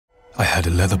I had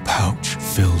a leather pouch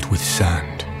filled with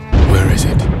sand. Where is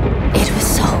it? It was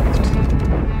sold.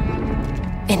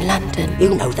 In London.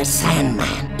 You know the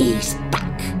Sandman is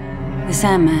back. The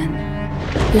Sandman?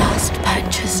 Last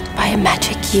purchased by a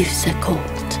magic user called...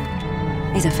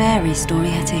 He's a fairy story,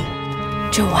 Hetty.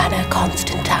 Johanna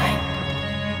Constantine.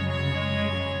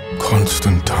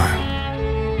 Constantine.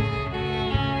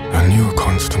 I knew a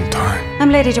Constantine. I'm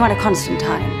Lady Johanna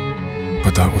Constantine.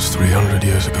 But that was 300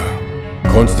 years ago.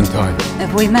 Constantine.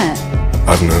 Have we met?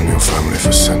 I've known your family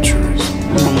for centuries.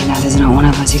 Well, you know, there's not one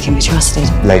of us who can be trusted.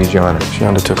 Lady Johanna, she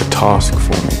undertook a task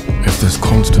for me. If this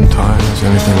Constantine is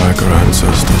anything like her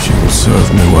ancestors, she will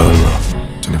serve me well enough.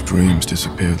 And if dreams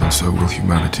disappear, then so will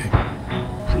humanity.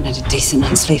 I haven't had a decent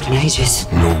night's sleep in ages.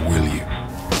 Nor will you.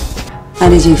 How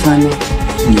did you find me?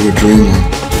 You were dreaming.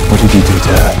 What did you do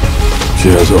to her? She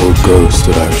has old ghosts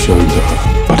that I've shown to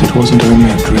her. But it wasn't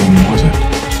only a dream, was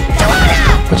it?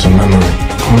 It's a memory.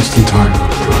 Constantine,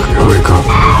 you wake up.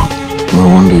 No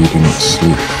wonder you do not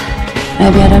sleep.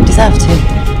 Maybe I don't deserve to.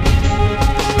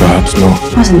 Perhaps not.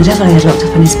 It wasn't the devil he had locked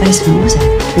up in his basement, was it?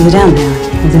 We were down there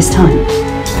all this time.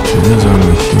 She is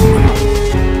only human.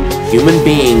 Human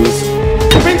beings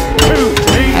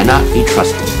cannot be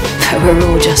trusted. But we're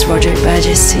all just Roderick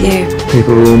Burgess to you.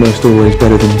 People are almost always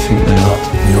better than you think they are.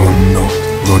 You're not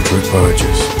Roderick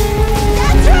Burgess.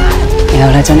 Yeah,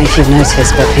 well, I don't know if you've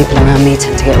noticed, but people around me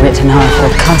tend to get ripped in half or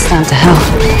cast down to hell.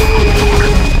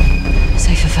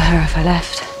 Safer for her if I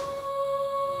left.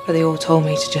 But they all told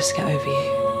me to just get over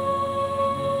you.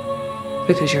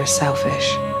 Because you're a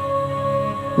selfish,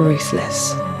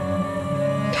 ruthless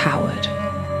coward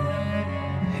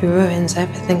who ruins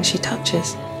everything she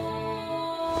touches.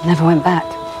 Never went back.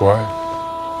 Why?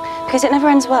 Because it never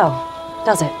ends well,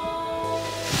 does it?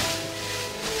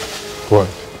 What?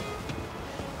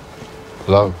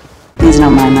 Love. He's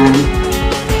not my man.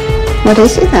 What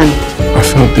is he then? I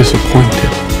felt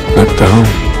disappointed, let down,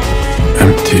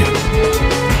 empty.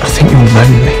 I think you're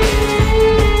lonely.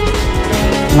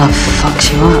 Love fucks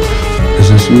you up. Is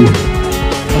this you?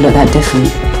 You look that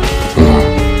different. No.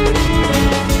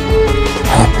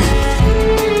 Happy.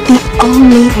 The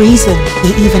only reason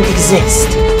we even exist.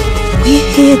 We're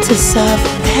here to serve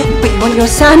them. But you want your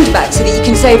sand back so that you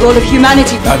can save all of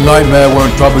humanity. That nightmare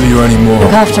won't trouble you anymore.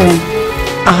 Look after him.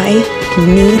 I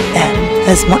need them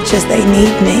as much as they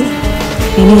need me.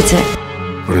 He needs it.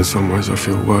 But in some ways I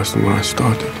feel worse than when I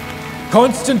started.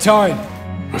 Constantine!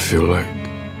 I feel like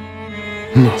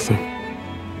nothing.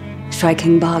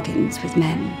 Striking bargains with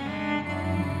men.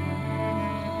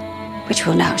 Which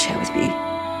we'll now share with me.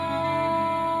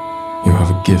 You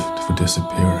have a gift for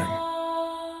disappearing.